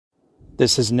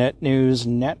This is Net News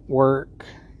Network,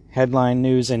 headline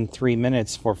news in 3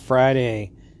 minutes for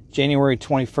Friday, January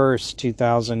 21st,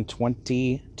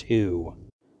 2022.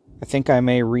 I think I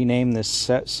may rename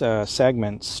this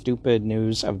segment Stupid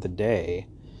News of the Day.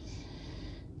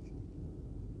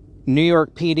 New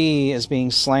York PD is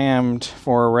being slammed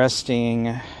for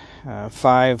arresting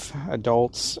 5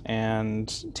 adults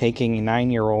and taking a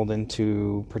 9-year-old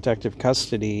into protective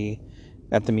custody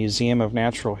at the Museum of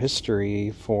Natural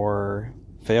History for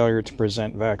failure to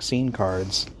present vaccine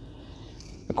cards.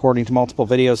 According to multiple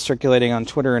videos circulating on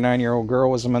Twitter, a 9-year-old girl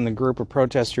was among the group of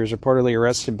protesters reportedly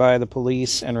arrested by the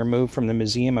police and removed from the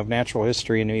Museum of Natural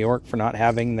History in New York for not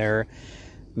having their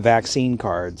vaccine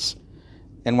cards.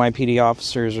 NYPD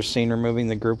officers are seen removing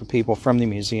the group of people from the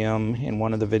museum. In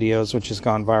one of the videos, which has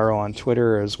gone viral on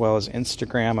Twitter as well as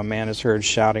Instagram, a man is heard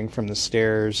shouting from the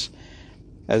stairs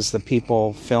as the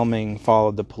people filming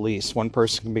followed the police. One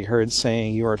person can be heard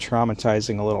saying, "You are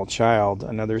traumatizing a little child."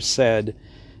 Another said,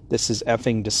 "This is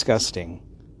effing disgusting."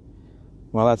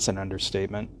 Well, that's an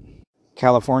understatement.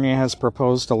 California has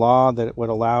proposed a law that would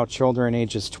allow children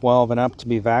ages 12 and up to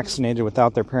be vaccinated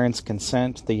without their parents'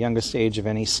 consent, the youngest age of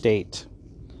any state.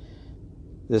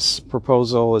 This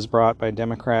proposal is brought by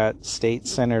Democrat State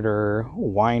Senator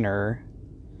Weiner.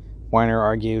 Weiner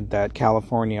argued that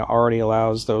California already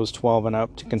allows those 12 and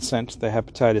up to consent to the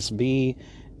hepatitis B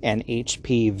and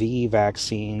HPV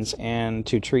vaccines and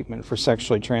to treatment for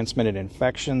sexually transmitted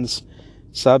infections,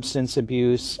 substance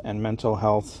abuse, and mental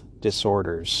health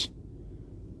disorders.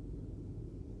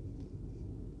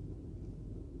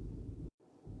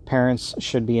 Parents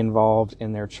should be involved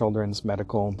in their children's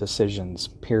medical decisions,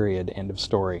 period. End of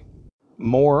story.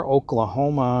 More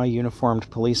Oklahoma uniformed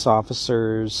police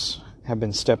officers have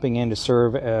been stepping in to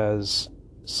serve as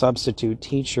substitute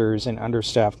teachers in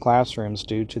understaffed classrooms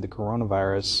due to the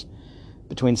coronavirus.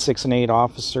 Between 6 and 8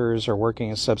 officers are working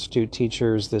as substitute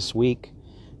teachers this week.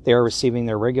 They are receiving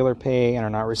their regular pay and are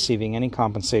not receiving any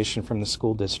compensation from the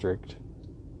school district.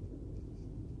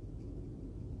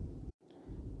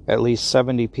 At least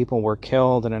 70 people were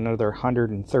killed and another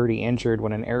 130 injured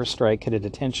when an airstrike hit a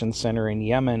detention center in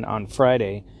Yemen on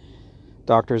Friday,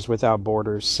 Doctors Without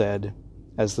Borders said,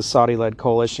 as the Saudi-led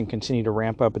coalition continued to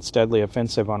ramp up its deadly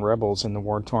offensive on rebels in the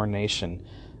war-torn nation.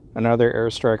 Another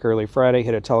airstrike early Friday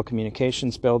hit a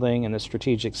telecommunications building in the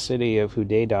strategic city of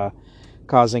Hodeidah,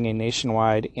 causing a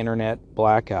nationwide internet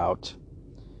blackout.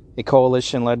 A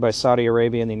coalition led by Saudi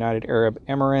Arabia and the United Arab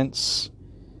Emirates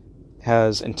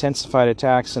has intensified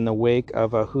attacks in the wake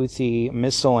of a Houthi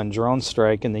missile and drone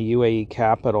strike in the UAE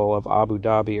capital of Abu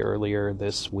Dhabi earlier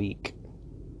this week.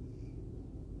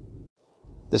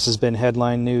 This has been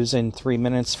Headline News in 3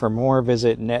 minutes. For more,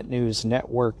 visit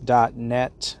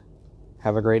netnewsnetwork.net.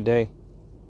 Have a great day.